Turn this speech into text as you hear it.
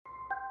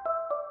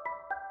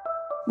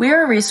We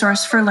are a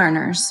resource for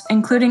learners,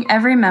 including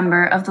every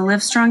member of the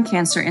Livestrong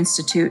Cancer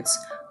Institute's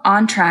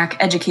on-track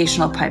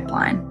educational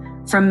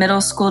pipeline, from middle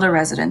school to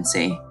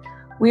residency.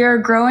 We are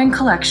a growing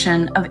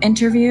collection of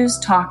interviews,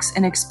 talks,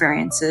 and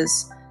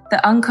experiences that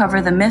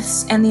uncover the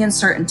myths and the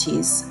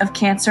uncertainties of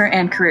cancer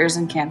and careers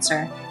in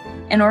cancer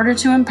in order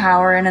to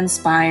empower and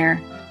inspire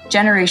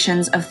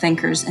generations of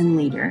thinkers and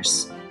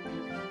leaders.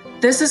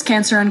 This is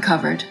Cancer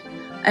Uncovered,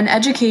 an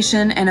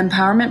education and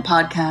empowerment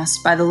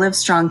podcast by the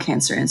Livestrong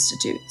Cancer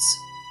Institutes.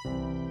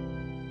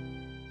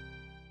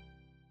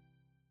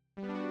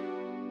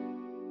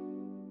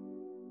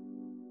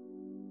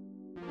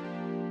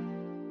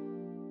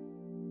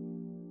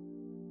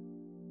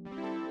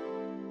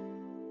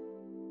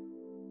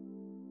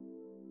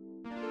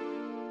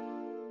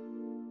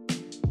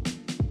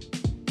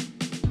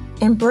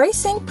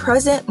 Embracing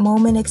present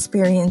moment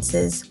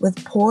experiences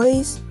with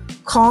poise,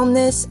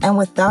 calmness, and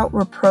without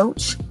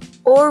reproach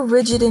or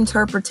rigid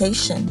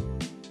interpretation.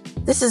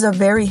 This is a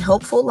very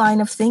helpful line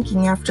of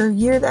thinking after a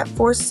year that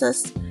forced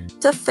us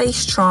to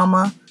face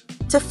trauma,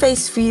 to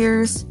face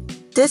fears,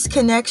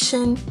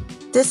 disconnection,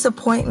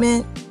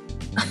 disappointment,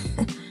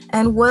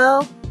 and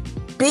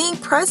being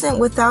present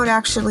without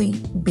actually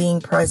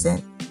being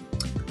present.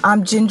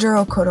 I'm Ginger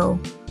Okoro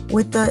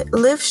with the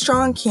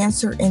Livestrong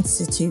Cancer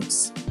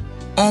Institutes,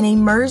 an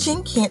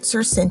emerging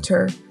cancer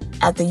center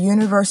at the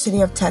University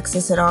of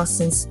Texas at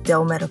Austin's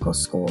Dell Medical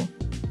School.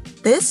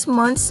 This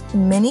month's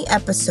mini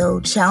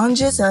episode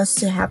challenges us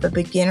to have a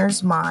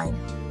beginner's mind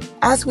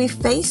as we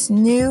face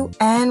new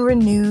and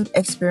renewed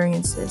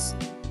experiences.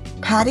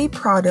 Patty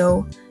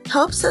Prado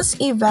helps us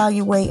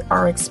evaluate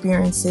our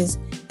experiences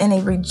in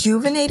a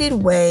rejuvenated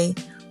way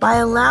by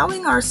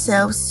allowing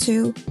ourselves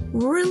to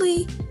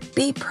really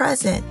be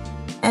present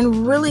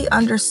and really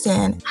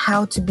understand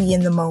how to be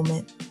in the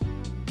moment.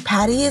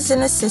 Patty is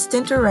an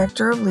Assistant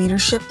Director of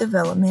Leadership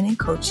Development and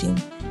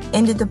Coaching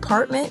in the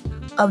Department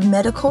of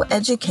Medical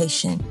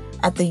Education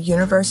at the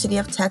University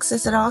of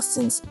Texas at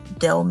Austin's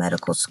Dell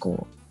Medical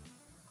School.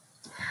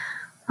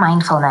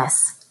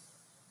 Mindfulness.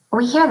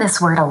 We hear this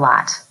word a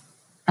lot,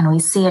 and we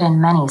see it in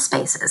many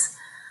spaces.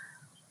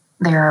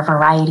 There are a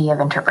variety of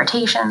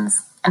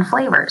interpretations and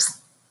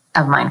flavors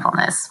of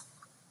mindfulness.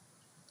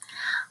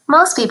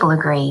 Most people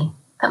agree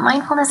that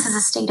mindfulness is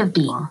a state of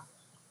being,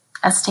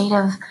 a state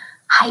of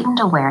heightened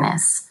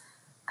awareness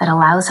that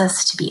allows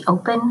us to be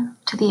open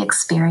to the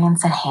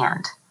experience at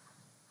hand,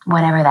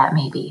 whatever that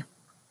may be.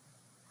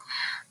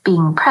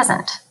 Being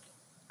present,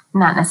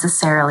 not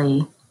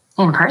necessarily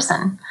in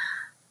person,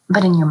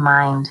 but in your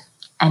mind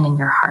and in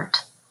your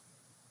heart.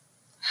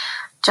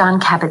 Jon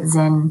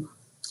Kabat-Zinn,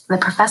 the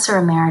Professor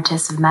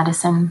Emeritus of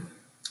Medicine,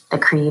 the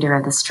creator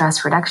of the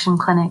Stress Reduction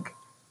Clinic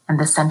and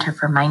the Center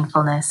for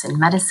Mindfulness in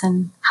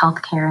Medicine,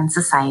 Healthcare, and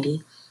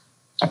Society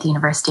at the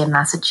University of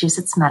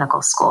Massachusetts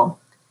Medical School,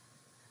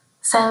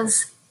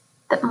 says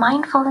that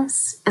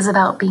mindfulness is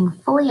about being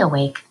fully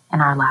awake in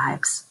our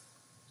lives.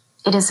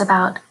 It is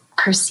about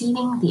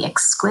perceiving the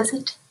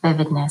exquisite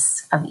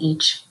vividness of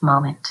each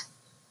moment.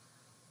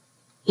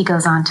 He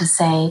goes on to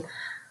say,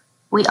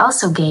 we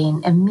also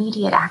gain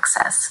immediate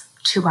access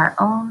to our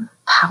own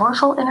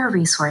powerful inner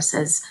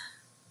resources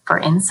for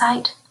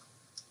insight,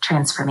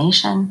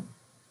 transformation,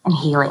 and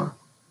healing.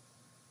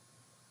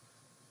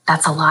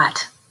 That's a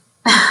lot.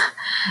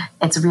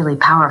 It's really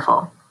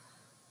powerful.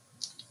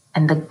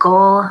 And the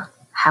goal,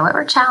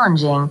 however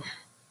challenging,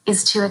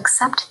 is to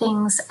accept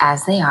things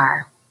as they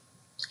are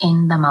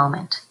in the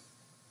moment.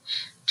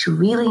 To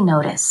really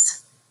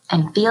notice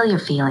and feel your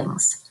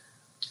feelings,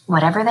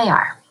 whatever they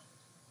are,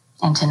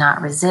 and to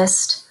not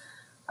resist,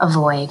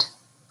 avoid,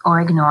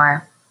 or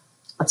ignore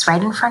what's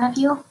right in front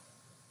of you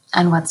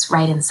and what's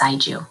right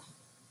inside you.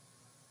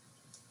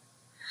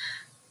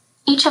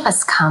 Each of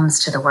us comes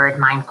to the word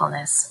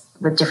mindfulness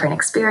with different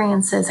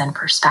experiences and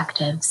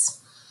perspectives.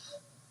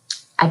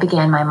 I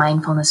began my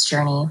mindfulness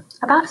journey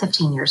about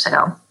 15 years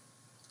ago.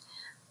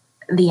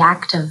 The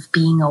act of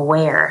being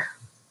aware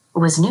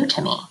was new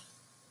to me.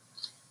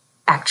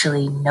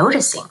 Actually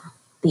noticing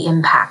the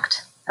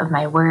impact of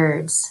my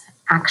words,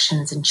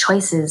 actions, and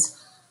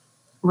choices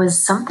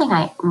was something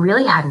I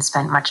really hadn't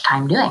spent much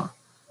time doing.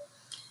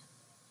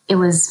 It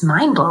was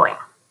mind-blowing.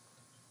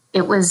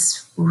 It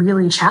was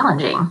really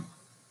challenging,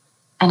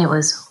 and it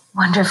was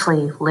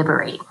wonderfully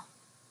liberating.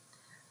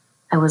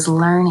 I was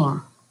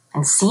learning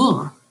and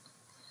seeing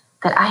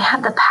that I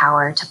had the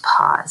power to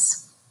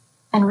pause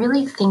and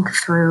really think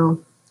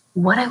through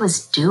what I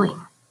was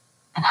doing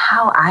and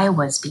how I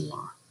was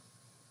being.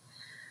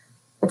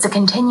 It's a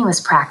continuous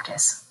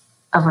practice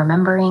of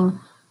remembering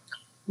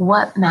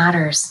what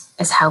matters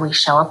is how we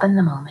show up in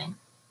the moment,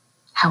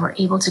 how we're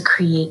able to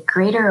create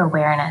greater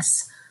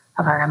awareness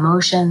of our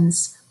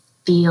emotions,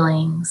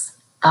 feelings,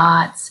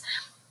 thoughts,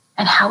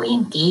 and how we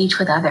engage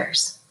with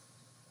others.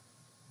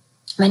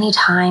 Many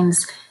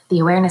times, the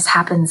awareness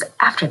happens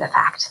after the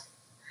fact,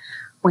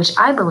 which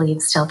I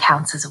believe still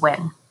counts as a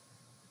win.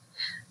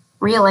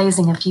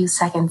 Realizing a few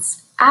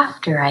seconds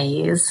after I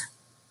use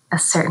a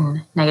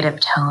certain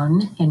negative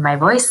tone in my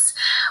voice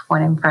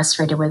when I'm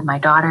frustrated with my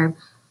daughter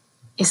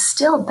is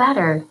still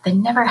better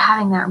than never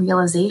having that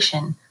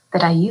realization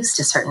that I used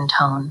a certain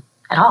tone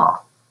at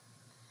all.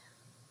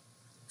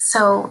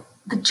 So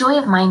the joy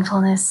of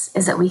mindfulness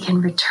is that we can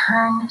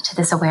return to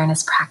this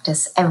awareness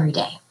practice every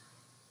day,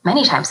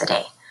 many times a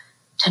day,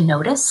 to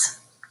notice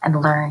and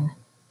learn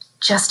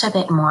just a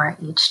bit more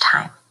each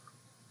time.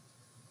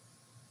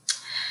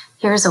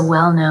 Here's a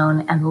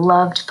well-known and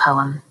loved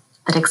poem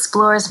that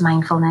explores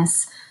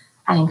mindfulness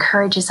and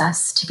encourages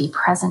us to be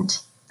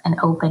present and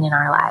open in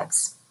our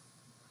lives.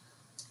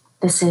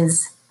 This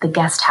is The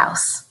Guest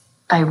House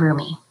by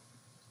Rumi.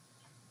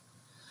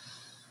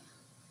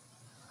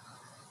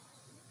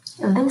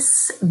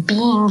 This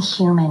being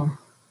human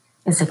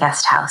is a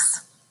guest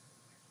house.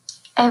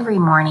 Every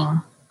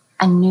morning,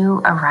 a new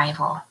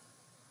arrival,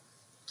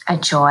 a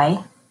joy,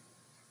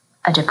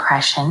 a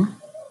depression,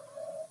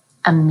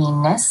 a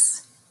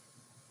meanness,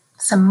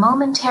 some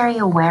momentary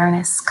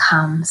awareness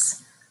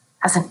comes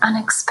as an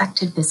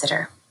unexpected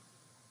visitor.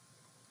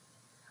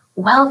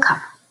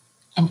 Welcome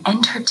and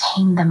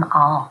entertain them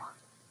all,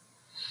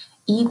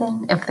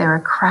 even if they're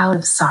a crowd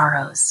of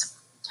sorrows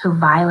who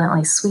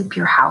violently sweep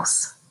your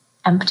house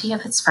empty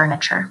of its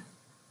furniture.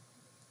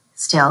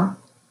 Still,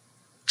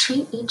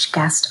 treat each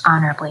guest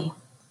honorably.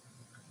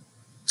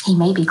 He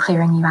may be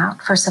clearing you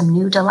out for some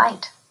new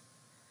delight.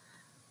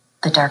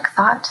 The dark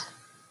thought,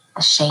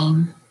 the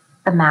shame,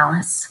 the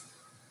malice,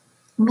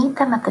 meet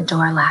them at the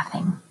door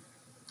laughing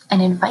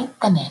and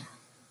invite them in.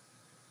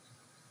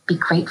 Be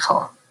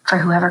grateful for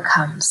whoever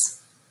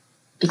comes,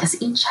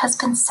 because each has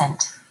been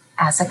sent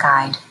as a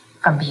guide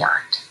from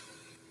beyond.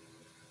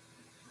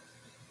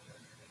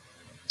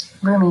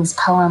 Rumi's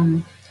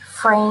poem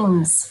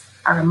frames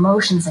our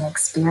emotions and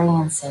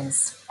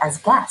experiences as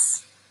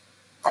guests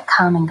that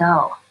come and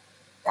go,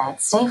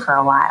 that stay for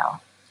a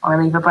while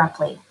or leave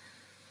abruptly,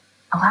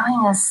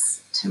 allowing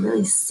us to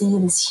really see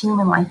this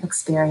human life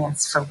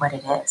experience for what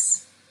it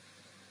is.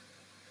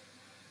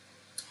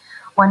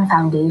 One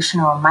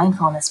foundational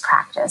mindfulness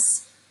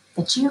practice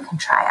that you can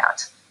try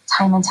out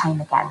time and time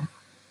again,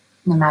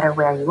 no matter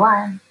where you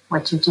are,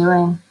 what you're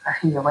doing, or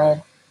who you're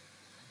with,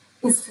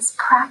 is this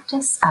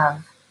practice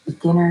of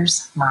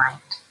beginner's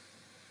mind.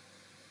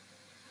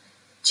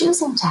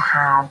 Choosing to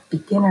have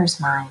beginner's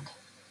mind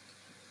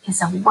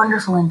is a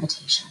wonderful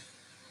invitation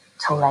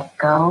to let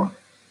go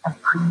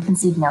of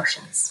preconceived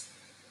notions.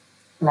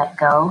 Let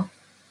go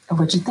of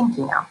what you think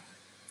you know.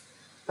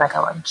 Let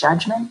go of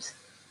judgment.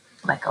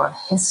 Let go of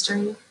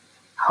history,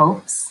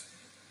 hopes,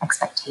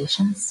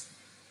 expectations.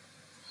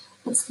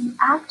 It's the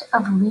act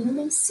of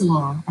really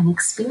seeing and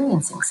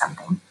experiencing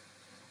something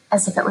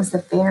as if it was the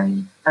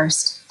very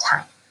first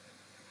time,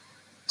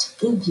 to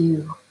give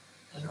you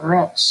a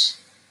rich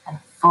and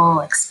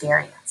full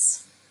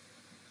experience.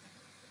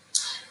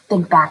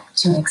 Think back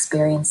to an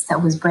experience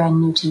that was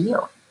brand new to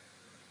you.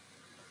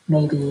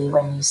 Maybe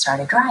when you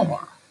started driving,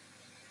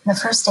 the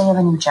first day of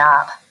a new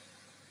job,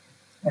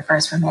 your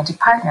first romantic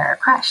partner or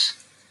crush,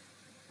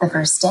 the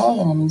first day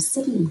in a new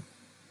city,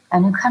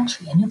 a new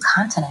country, a new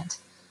continent.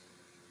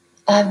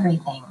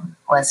 Everything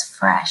was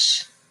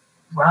fresh,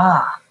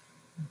 raw,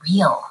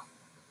 real.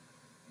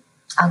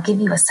 I'll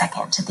give you a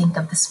second to think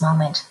of this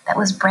moment that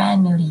was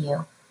brand new to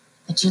you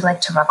that you'd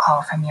like to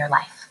recall from your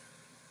life.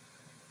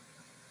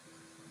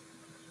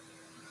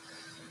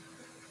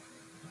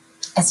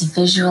 As you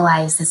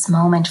visualize this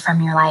moment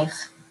from your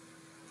life,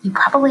 you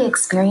probably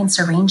experienced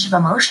a range of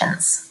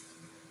emotions.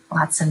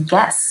 Lots of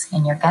guests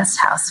in your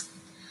guest house.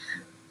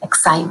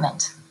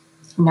 Excitement,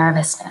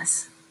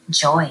 nervousness,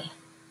 joy,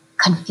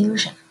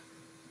 confusion.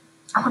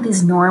 All of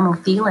these normal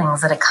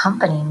feelings that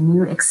accompany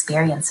new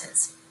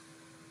experiences.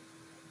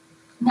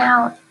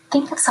 Now,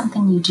 think of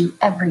something you do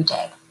every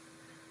day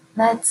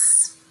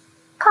that's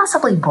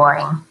possibly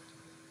boring.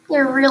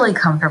 You're really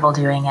comfortable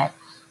doing it.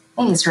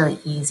 Maybe it's really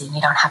easy and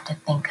you don't have to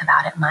think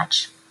about it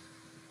much.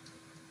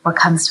 What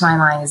comes to my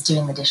mind is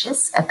doing the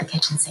dishes at the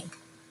kitchen sink.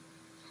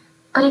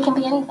 But it can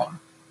be anything.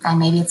 And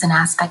maybe it's an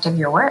aspect of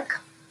your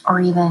work or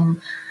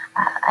even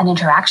an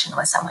interaction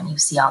with someone you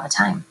see all the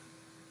time.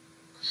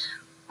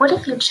 What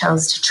if you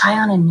chose to try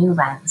on a new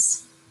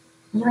lens?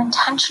 You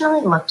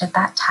intentionally looked at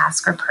that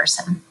task or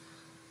person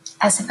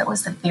as if it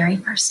was the very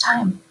first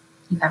time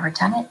you've ever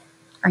done it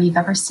or you've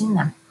ever seen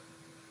them.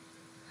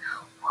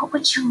 What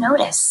would you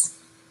notice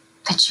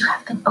that you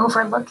have been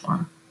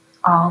overlooking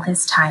all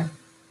this time?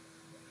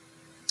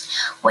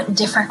 What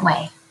different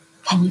way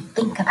can you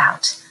think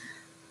about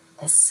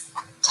this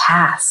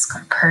task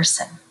or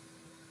person?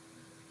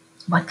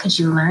 What could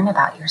you learn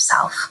about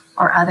yourself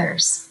or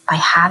others by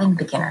having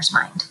beginner's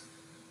mind?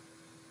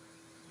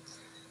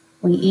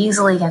 We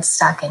easily get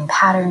stuck in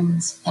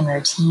patterns and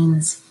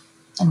routines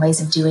and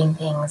ways of doing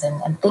things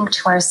and think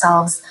to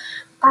ourselves,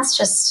 that's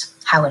just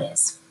how it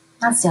is.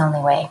 That's the only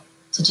way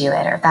to do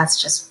it, or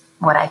that's just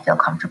what I feel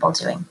comfortable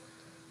doing.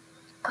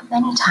 But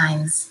many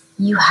times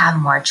you have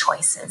more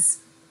choices.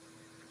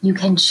 You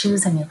can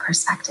choose a new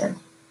perspective,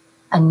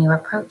 a new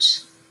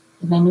approach,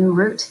 even a new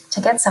route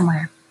to get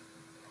somewhere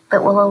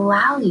that will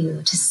allow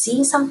you to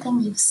see something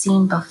you've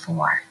seen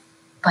before,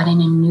 but in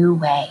a new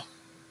way.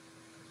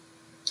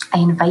 I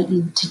invite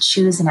you to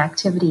choose an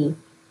activity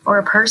or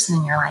a person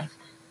in your life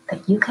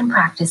that you can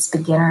practice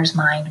beginner's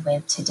mind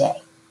with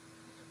today.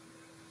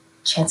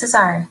 Chances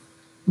are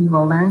you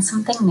will learn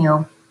something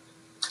new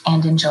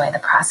and enjoy the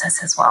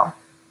process as well.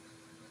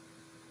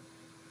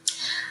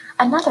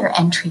 Another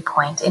entry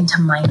point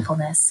into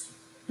mindfulness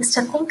is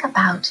to think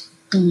about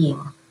being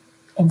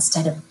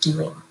instead of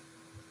doing.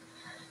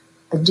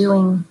 The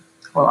doing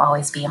will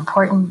always be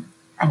important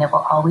and it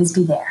will always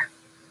be there.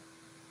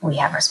 We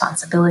have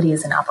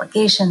responsibilities and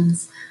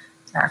obligations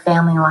in our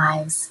family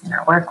lives, in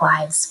our work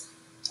lives,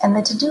 and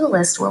the to-do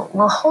list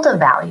will hold a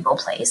valuable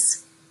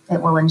place.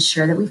 It will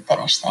ensure that we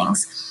finish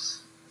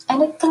things,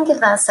 and it can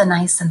give us a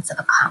nice sense of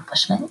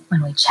accomplishment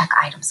when we check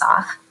items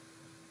off.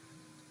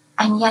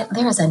 And yet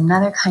there is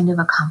another kind of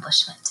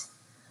accomplishment,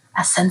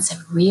 a sense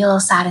of real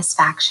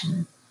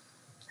satisfaction,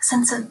 a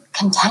sense of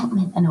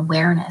contentment and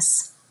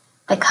awareness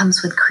that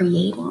comes with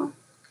creating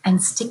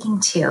and sticking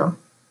to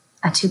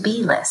a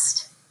to-be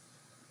list.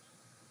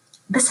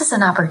 This is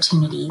an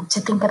opportunity to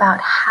think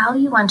about how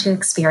you want to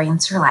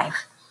experience your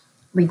life,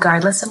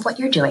 regardless of what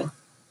you're doing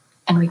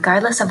and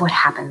regardless of what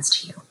happens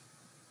to you.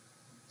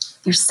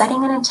 You're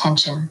setting an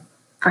intention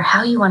for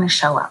how you want to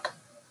show up,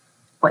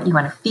 what you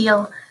want to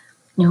feel,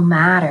 no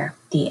matter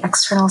the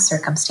external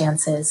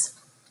circumstances,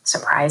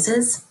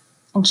 surprises,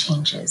 and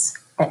changes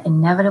that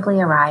inevitably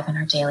arrive in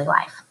our daily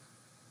life.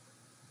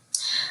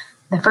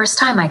 The first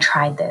time I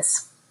tried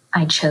this,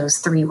 I chose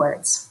 3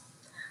 words: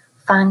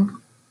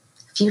 fun,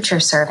 future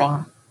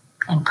serving,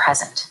 and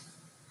present.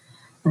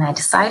 And I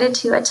decided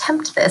to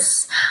attempt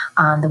this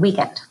on the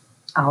weekend,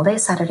 all day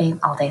Saturday,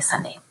 all day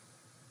Sunday.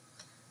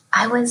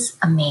 I was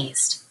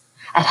amazed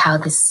at how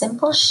this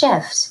simple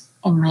shift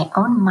in my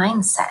own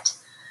mindset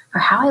for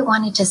how I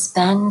wanted to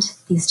spend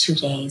these 2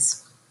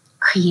 days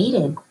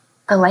created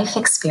the life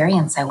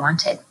experience I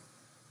wanted.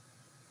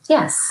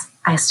 Yes,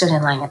 I stood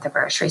in line at the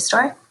grocery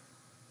store.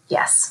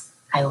 Yes,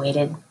 I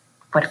waited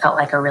what felt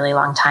like a really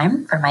long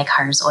time for my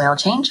car's oil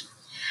change.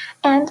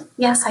 And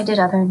yes, I did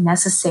other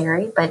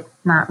necessary but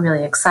not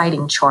really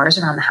exciting chores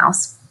around the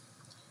house.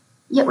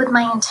 Yet with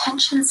my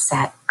intention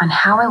set on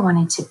how I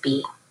wanted to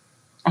be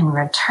and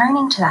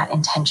returning to that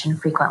intention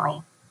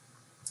frequently,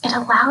 it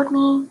allowed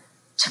me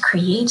to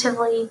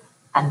creatively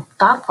and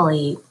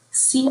thoughtfully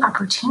see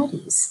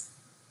opportunities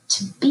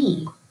to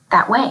be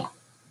that way.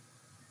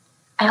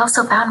 I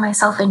also found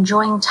myself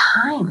enjoying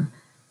time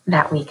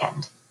that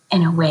weekend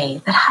in a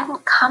way that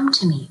hadn't come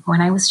to me when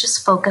I was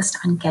just focused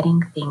on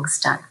getting things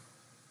done.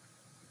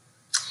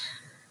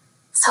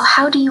 So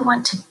how do you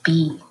want to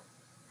be?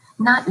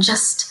 Not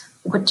just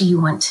what do you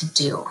want to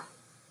do?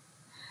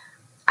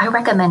 I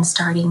recommend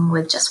starting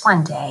with just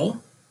 1 day,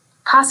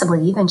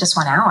 possibly even just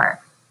 1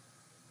 hour.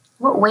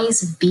 What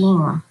ways of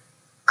being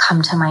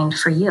come to mind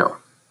for you?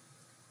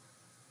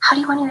 How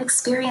do you want to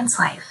experience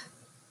life,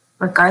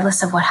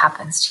 regardless of what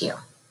happens to you?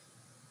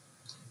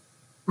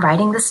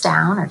 Writing this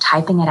down or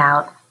typing it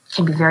out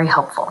can be very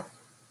helpful.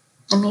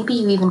 And maybe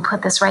you even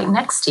put this right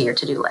next to your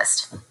to-do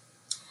list.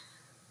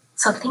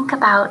 So think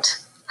about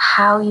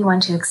how you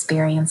want to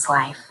experience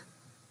life,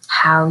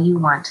 how you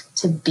want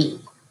to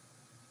be.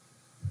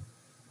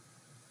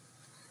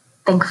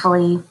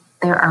 Thankfully,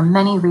 there are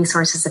many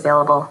resources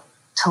available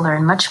to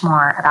learn much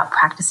more about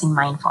practicing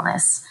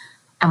mindfulness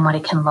and what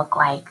it can look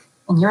like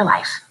in your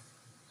life.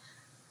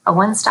 A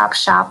one-stop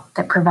shop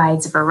that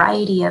provides a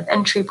variety of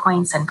entry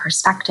points and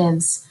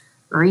perspectives,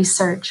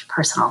 research,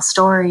 personal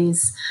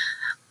stories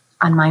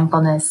on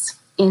mindfulness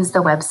is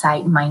the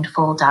website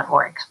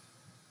mindful.org.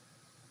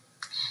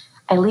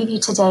 I leave you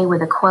today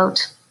with a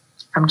quote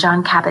from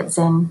Jon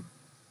Kabat-Zinn.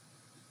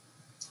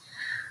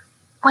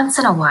 Once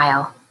in a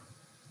while,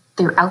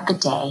 throughout the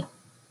day,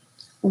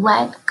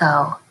 let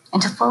go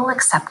into full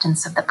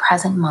acceptance of the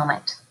present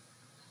moment,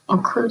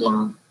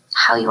 including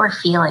how you are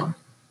feeling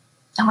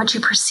and what you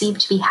perceive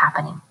to be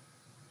happening.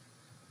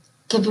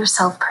 Give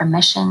yourself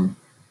permission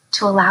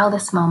to allow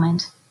this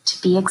moment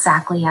to be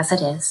exactly as it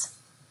is,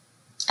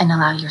 and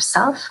allow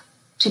yourself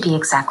to be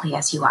exactly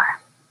as you are.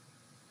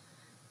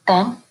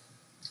 Then,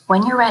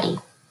 when you're ready,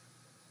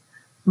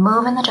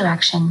 move in the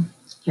direction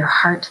your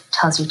heart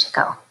tells you to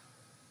go,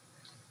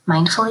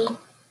 mindfully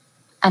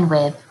and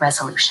with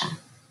resolution.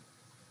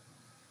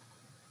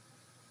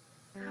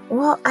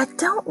 Well, I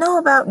don't know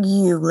about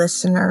you,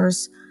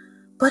 listeners,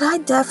 but I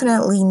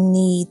definitely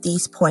need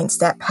these points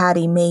that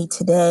Patty made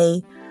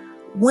today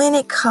when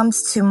it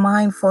comes to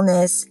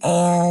mindfulness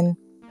and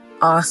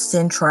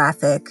Austin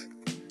traffic.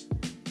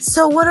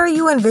 So what are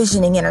you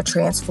envisioning in a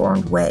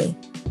transformed way?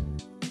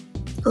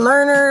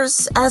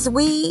 Learners, as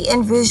we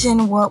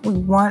envision what we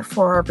want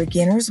for our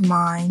beginner's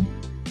mind,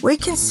 we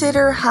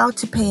consider how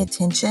to pay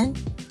attention,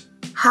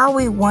 how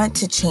we want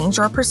to change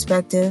our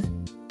perspective,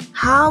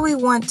 how we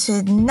want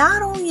to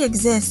not only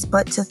exist,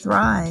 but to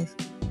thrive.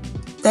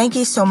 Thank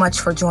you so much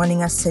for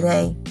joining us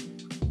today.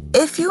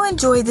 If you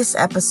enjoyed this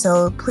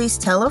episode, please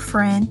tell a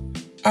friend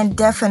and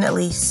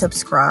definitely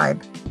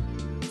subscribe.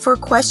 For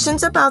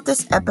questions about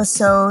this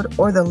episode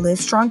or the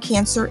Livestrong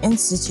Cancer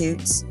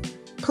Institutes,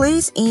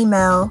 please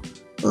email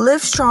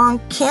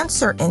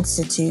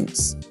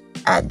livestrongcancerinstitutes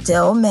at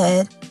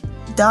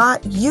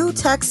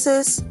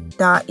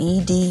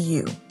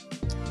delmed.utexas.edu.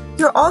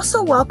 You're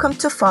also welcome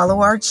to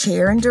follow our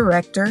chair and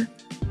director,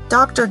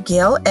 Dr.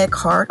 Gail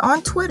Eckhart,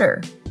 on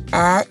Twitter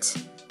at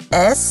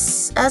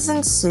S as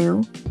in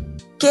Sue,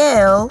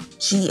 Gail,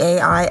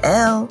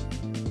 Gail,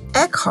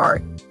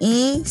 Eckhart,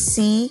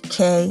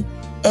 ECKHARDT.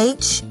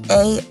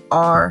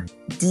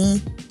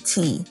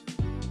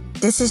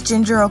 This is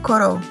Ginger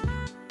Okoro.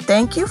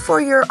 Thank you for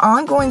your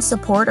ongoing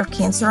support of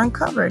Cancer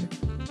Uncovered.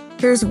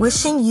 Here's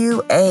wishing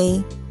you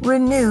a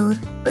renewed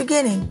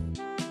beginning.